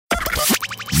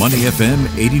Money FM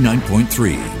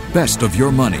 89.3. Best of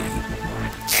your money.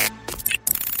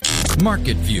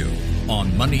 Market View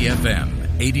on Money FM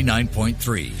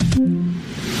 89.3.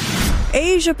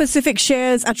 Asia Pacific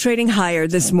shares are trading higher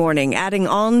this morning, adding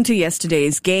on to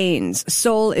yesterday's gains.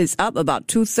 Seoul is up about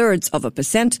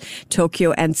 2/3%.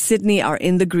 Tokyo and Sydney are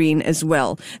in the green as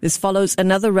well. This follows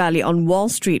another rally on Wall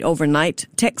Street overnight.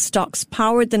 Tech stocks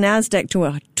powered the Nasdaq to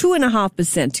a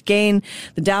 2.5% gain.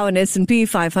 The Dow and S&P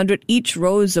 500 each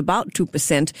rose about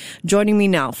 2%. Joining me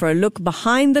now for a look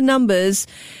behind the numbers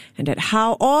and at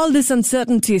how all this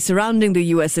uncertainty surrounding the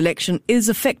U.S. election is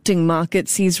affecting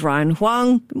markets, he's Ryan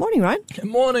Huang. Good morning, Ryan. Good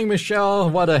morning, Michelle.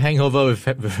 What a hangover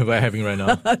we're having right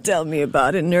now. Tell me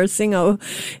about it. Nursing our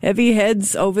heavy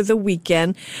heads over the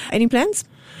weekend. Any plans?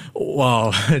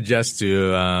 Well, just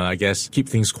to, I guess, keep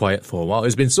things quiet for a while.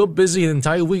 It's been so busy the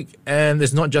entire week. And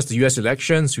it's not just the U.S.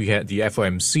 elections. We had the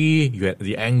FOMC, you had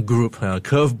the Ant Group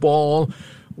curveball.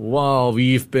 Wow,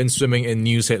 we've been swimming in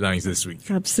news headlines this week.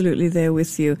 Absolutely there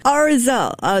with you.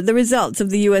 The results of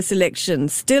the U.S. election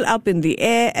still up in the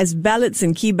air as ballots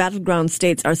in key battleground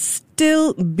states are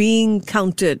still being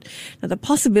counted. Now, the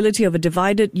possibility of a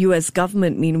divided U.S.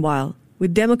 government, meanwhile,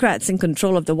 with Democrats in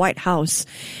control of the White House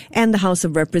and the House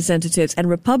of Representatives and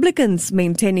Republicans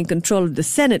maintaining control of the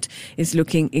Senate, is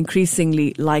looking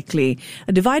increasingly likely.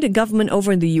 A divided government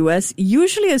over in the U.S.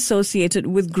 usually associated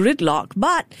with gridlock,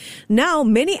 but now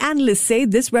many analysts say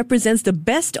this represents the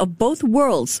best of both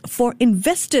worlds for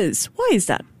investors. Why is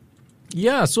that?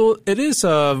 Yeah, so it is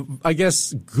a, I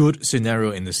guess, good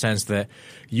scenario in the sense that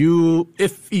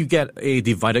if you get a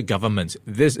divided government,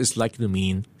 this is likely to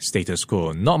mean status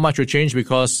quo. Not much will change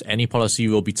because any policy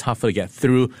will be tougher to get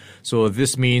through. So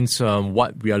this means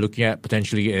what we are looking at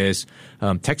potentially is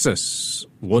taxes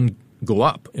won't go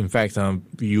up. In fact,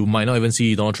 you might not even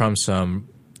see Donald Trump's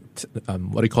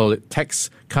tax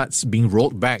cuts being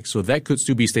rolled back. So that could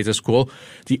still be status quo.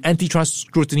 The antitrust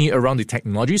scrutiny around the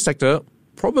technology sector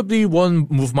probably won't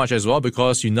move much as well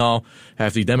because you now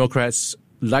have the Democrats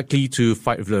likely to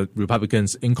fight with the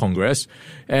Republicans in Congress,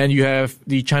 and you have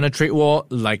the China trade war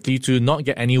likely to not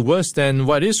get any worse than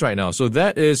what it is right now. So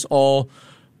that is all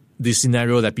the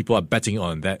scenario that people are betting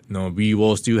on, that we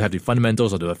will still have the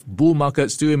fundamentals of the bull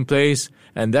market still in place,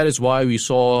 and that is why we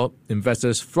saw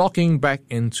investors flocking back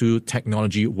into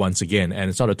technology once again. And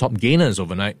it's not the top gainers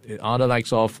overnight. It are the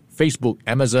likes of Facebook,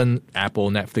 Amazon,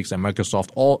 Apple, Netflix, and Microsoft,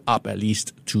 all up at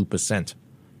least 2%.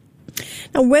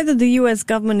 Now, whether the U.S.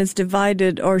 government is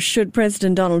divided or should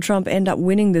President Donald Trump end up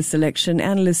winning this election,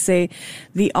 analysts say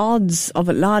the odds of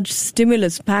a large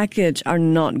stimulus package are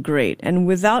not great. And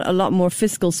without a lot more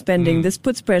fiscal spending, this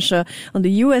puts pressure on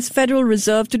the U.S. Federal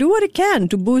Reserve to do what it can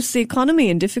to boost the economy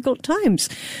in difficult times.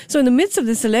 So in the midst of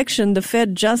this election, the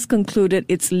Fed just concluded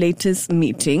its latest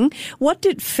meeting. What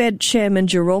did Fed Chairman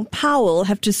Jerome Powell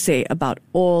have to say about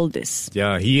all this?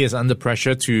 Yeah, he is under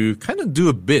pressure to kind of do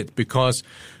a bit because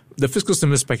the fiscal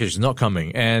stimulus package is not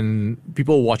coming, and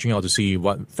people are watching out to see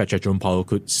what Fed Chair Jerome Powell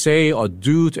could say or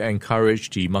do to encourage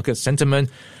the market sentiment.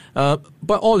 But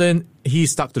all in, he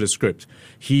stuck to the script.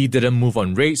 He didn't move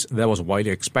on rates. That was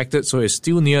widely expected, so it's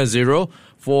still near zero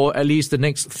for at least the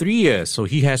next 3 years. So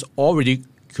he has already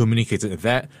communicated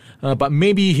that. But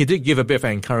maybe he did give a bit of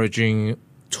an encouraging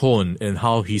tone in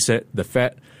how he said the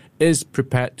Fed is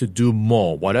prepared to do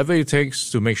more, whatever it takes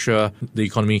to make sure the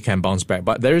economy can bounce back.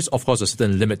 But there is, of course, a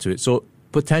certain limit to it. So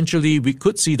potentially we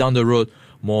could see down the road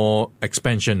more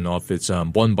expansion of its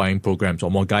bond buying programs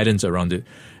or more guidance around it.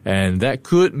 And that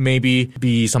could maybe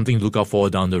be something to look out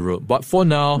for down the road. But for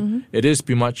now, it is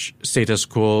pretty much status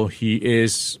quo. He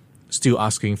is still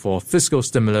asking for fiscal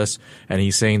stimulus, and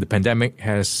he's saying the pandemic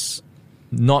has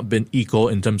not been equal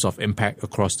in terms of impact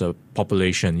across the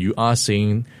population. You are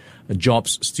seeing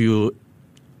jobs still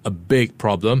a big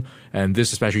problem, and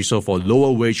this especially so for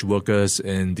lower wage workers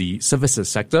in the services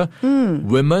sector,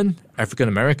 women, African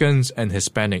Americans, and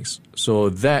Hispanics. So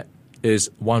that is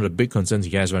one of the big concerns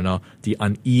he has right now, the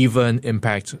uneven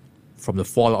impact from the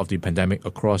fallout of the pandemic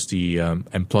across the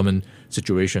employment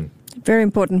situation. Very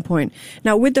important point.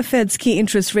 Now, with the Fed's key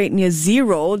interest rate near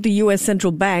zero, the U.S.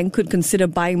 Central Bank could consider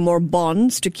buying more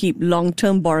bonds to keep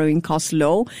long-term borrowing costs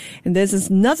low. And there's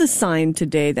another sign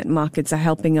today that markets are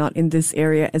helping out in this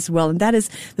area as well. And that is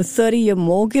the 30-year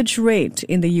mortgage rate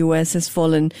in the U.S. has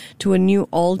fallen to a new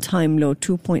all-time low,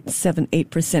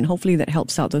 2.78%. Hopefully that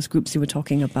helps out those groups you were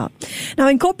talking about. Now,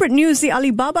 in corporate news, the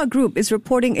Alibaba Group is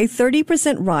reporting a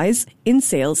 30% rise in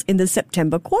sales in the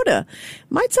September quarter.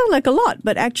 Might sound like a lot,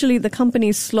 but actually the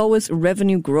company's slowest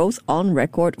revenue growth on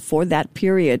record for that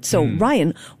period. So,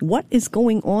 Ryan, what is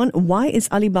going on? Why is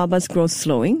Alibaba's growth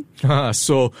slowing?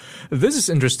 So this is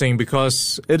interesting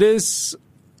because it is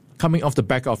coming off the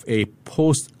back of a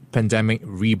post-pandemic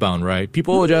rebound, right?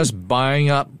 People are just buying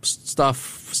up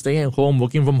stuff, staying at home,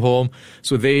 working from home.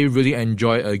 So they really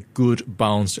enjoy a good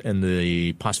bounce in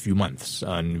the past few months.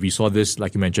 And we saw this,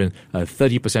 like you mentioned, a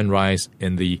 30% rise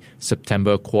in the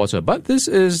September quarter. But this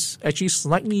is actually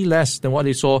slightly less than what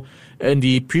they saw in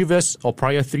the previous or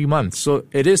prior 3 months. So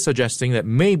it is suggesting that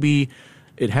maybe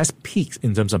it has peaked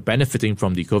in terms of benefiting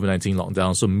from the COVID-19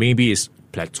 lockdown. So maybe it's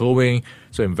plateauing.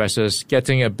 So investors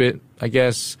getting a bit, I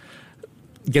guess,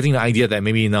 getting the idea that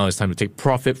maybe now it's time to take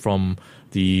profit from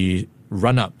the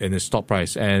run-up in the stock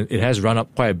price. And it has run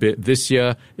up quite a bit this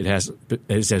year. It has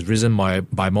risen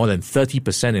by more than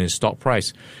 30% in its stock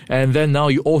price. And then now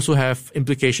you also have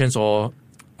implications or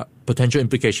potential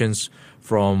implications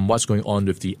from what's going on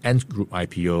with the Ant Group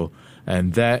IPO.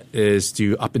 And that is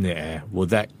still up in the air. Will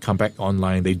that come back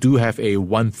online? They do have a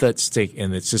 1/3 stake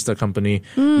in its sister company.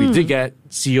 We did get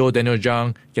CEO Daniel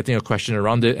Zhang getting a question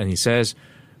around it, and he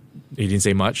didn't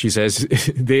say much. He says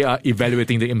they are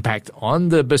evaluating the impact on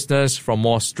the business from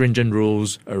more stringent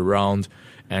rules around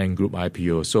Ant Group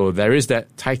IPO. So there is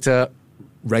that tighter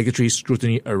regulatory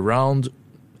scrutiny around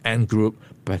Ant Group,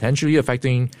 potentially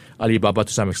affecting Alibaba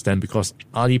to some extent because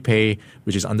Alipay,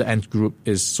 which is under Ant Group,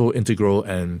 is so integral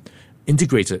and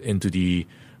integrated into the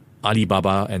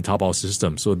Alibaba and Taobao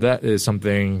system. So that is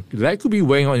something that could be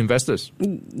weighing on investors.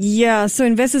 Yeah, so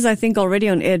investors, I think, already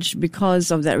on edge because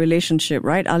of that relationship,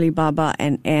 right? Alibaba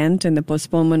and Ant and the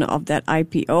postponement of that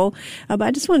IPO. But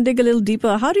I just want to dig a little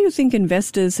deeper. How do you think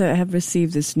investors have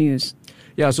received this news?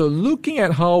 Yeah, so looking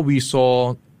at how we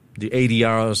saw the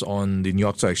ADRs on the New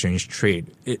York Stock Exchange trade,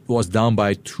 it was down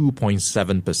by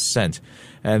 2.7%.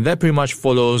 And that pretty much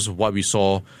follows what we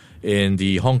saw in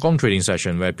the Hong Kong trading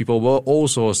session where people were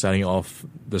also selling off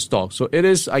the stock. So it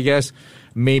is, I guess,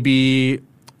 maybe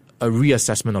a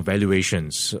reassessment of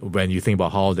valuations when you think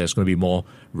about how there's going to be more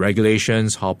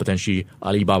regulations, how potentially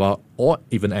Alibaba or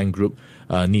even Ant Group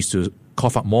needs to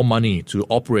cough up more money to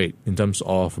operate in terms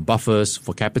of buffers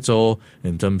for capital,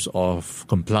 in terms of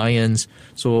compliance.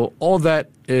 So all that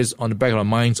is on the back of our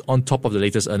minds on top of the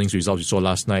latest earnings results we saw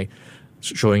last night,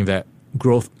 showing that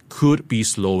growth could be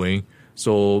slowing.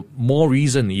 So more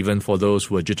reason even for those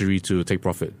who are jittery to take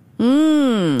profit.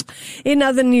 In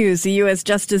other news, the U.S.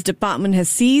 Justice Department has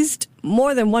seized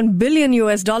more than $1 billion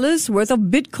worth of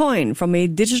Bitcoin from a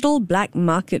digital black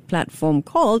market platform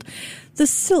called the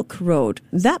Silk Road.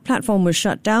 That platform was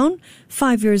shut down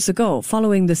 5 years ago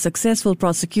following the successful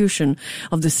prosecution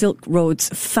of the Silk Road's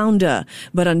founder.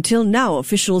 But until now,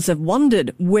 officials have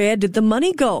wondered, where did the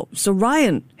money go? So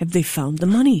Ryan, have they found the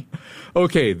money?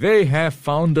 Okay, they have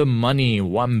found the money,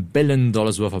 $1 billion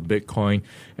worth of Bitcoin.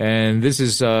 And this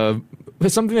is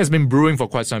something that's been brewing for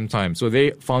quite some time. So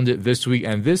they found it this week.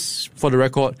 And this, for the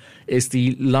record, is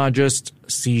the largest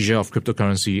seizure of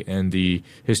cryptocurrency in the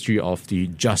history of the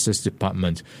Justice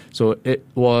Department. So it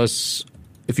was,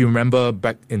 if you remember,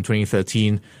 back in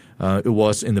 2013, it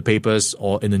was in the papers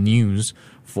or in the news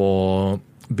for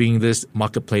being this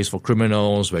marketplace for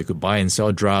criminals where you could buy and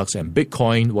sell drugs, and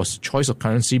Bitcoin was choice of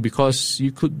currency because you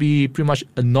could be pretty much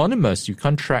anonymous. You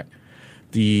can't track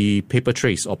the paper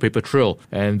trace or paper trail.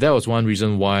 And that was one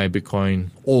reason why Bitcoin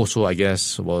also, I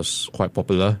guess, was quite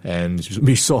popular. And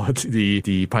we saw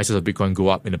the prices of Bitcoin go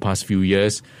up in the past few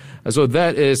years. So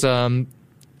that is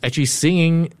actually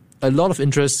seeing a lot of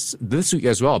interest this week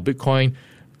as well. Bitcoin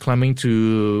climbing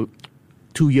to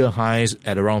 2-year highs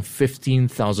at around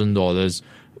 $15,000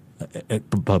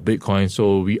 per Bitcoin.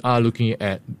 So we are looking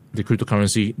at the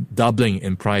cryptocurrency doubling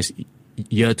in price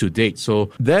year to date.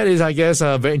 So that is, I guess,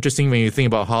 very interesting when you think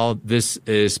about how this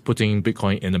is putting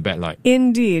Bitcoin in a bad light.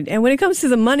 Indeed. And when it comes to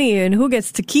the money and who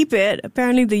gets to keep it,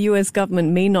 apparently the U.S.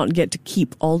 government may not get to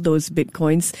keep all those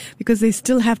Bitcoins because they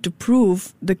still have to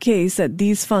prove the case that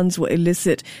these funds were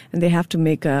illicit, and they have to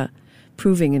make a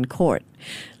proving in court.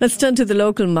 Let's turn to the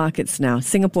local markets now.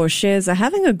 Singapore shares are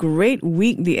having a great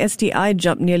week. The STI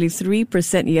jumped nearly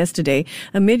 3% yesterday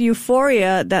amid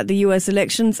euphoria that the U.S.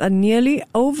 elections are nearly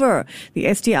over.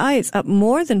 The STI is up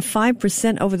more than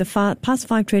 5% over the past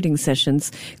 5 trading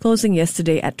sessions, closing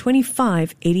yesterday at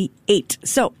 25.88.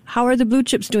 So, how are the blue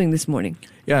chips doing this morning?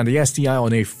 Yeah, the STI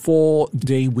on a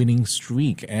 4-day winning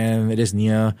streak, and it is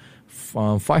near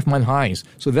 5-month highs.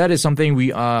 So that is something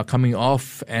we are coming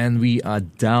off, and we are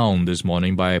down this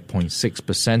morning by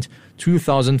 0.6%,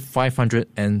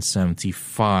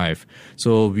 2,575.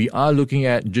 So we are looking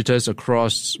at jitters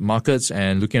across markets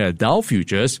and looking at Dow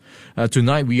futures.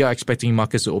 Tonight, we are expecting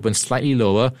markets to open slightly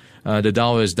lower. The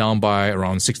Dow is down by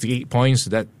around 68 points.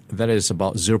 That is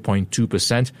about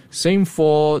 0.2%. Same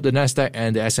for the Nasdaq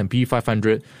and the S&P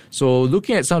 500. So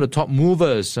looking at some of the top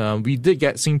movers, we did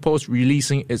get Singpost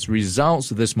releasing its results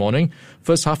this morning.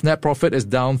 First half net profit is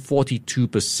down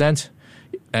 42%.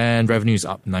 And revenue is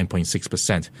up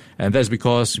 9.6%. And that's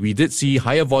because we did see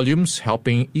higher volumes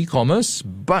helping e-commerce,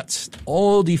 but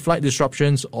all the flight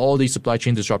disruptions, all the supply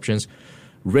chain disruptions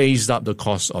raised up the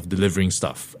cost of delivering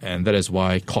stuff. And that is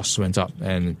why costs went up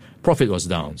and profit was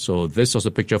down. So this was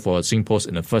a picture for Singpost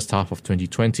in the first half of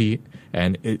 2020,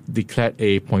 and it declared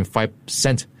a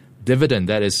 0.5% dividend.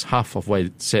 That is half of what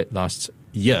it said last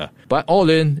year. But all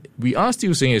in, we are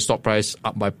still seeing a stock price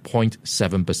up by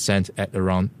 0.7% at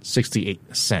around 68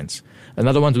 cents.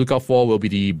 Another one to look out for will be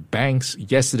the banks.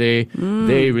 Yesterday,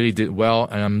 they really did well,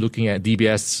 and I'm looking at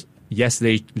DBS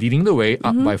yesterday leading the way,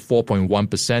 up by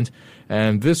 4.1%.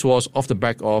 And this was off the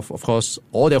back of course,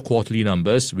 all their quarterly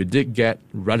numbers. We did get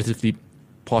relatively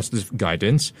positive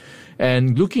guidance.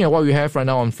 And looking at what we have right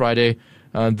now on Friday,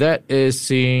 that is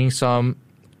seeing some,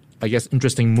 I guess,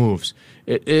 interesting moves.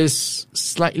 It is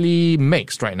slightly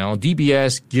mixed right now.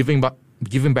 DBS giving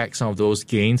back some of those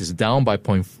gains is down by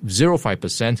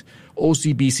 0.05%.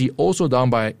 OCBC also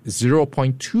down by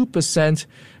 0.2%.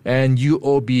 And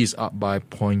UOB is up by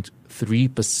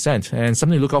 0.3%. And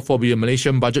something to look out for will be a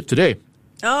Malaysian budget today.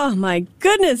 Oh, my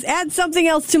goodness. Add something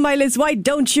else to my list. Why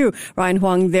don't you? Ryan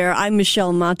Huang there. I'm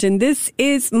Michelle Martin. This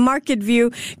is Market View.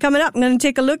 Coming up, I'm going to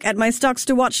take a look at my stocks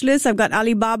to watch list. I've got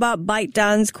Alibaba,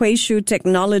 ByteDance, Kuaishou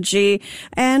Technology,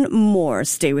 and more.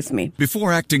 Stay with me.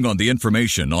 Before acting on the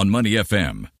information on Money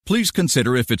FM, please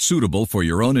consider if it's suitable for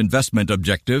your own investment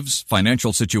objectives,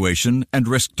 financial situation, and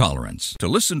risk tolerance. To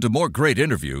listen to more great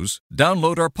interviews,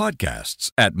 download our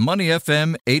podcasts at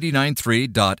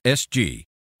moneyfm893.sg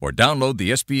or download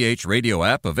the SPH radio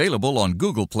app available on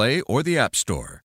Google Play or the App Store.